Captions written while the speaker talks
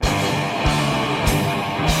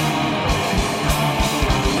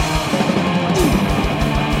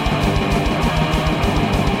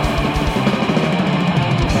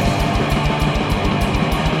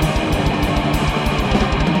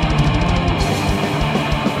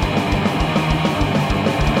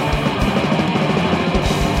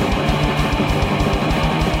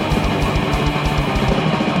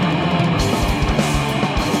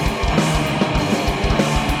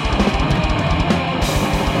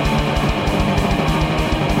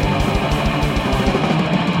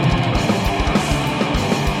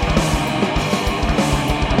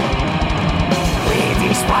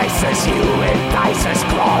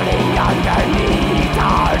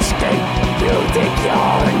dig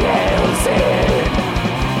your nails in.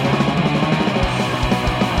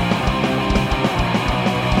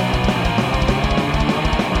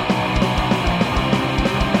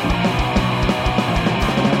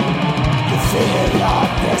 You fill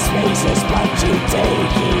up the spaces, but you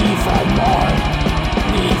take even more,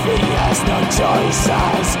 leaving us no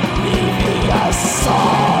choices, leaving us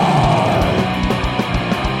sore.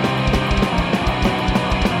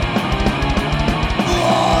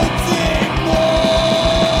 Wanting more.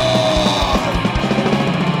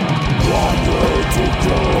 One road to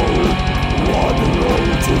go, one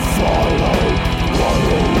road to follow, one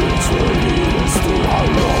road to lead us to our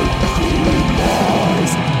own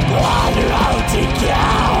demise. One road to go,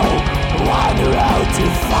 one road to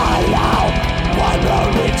follow, one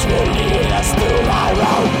road which will lead us to our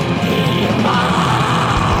own demise.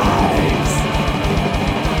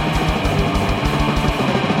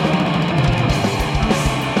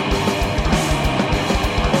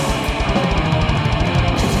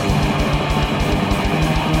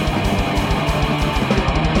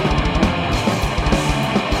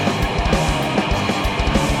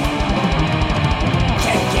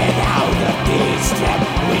 Can't get out of this trap,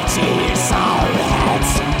 which is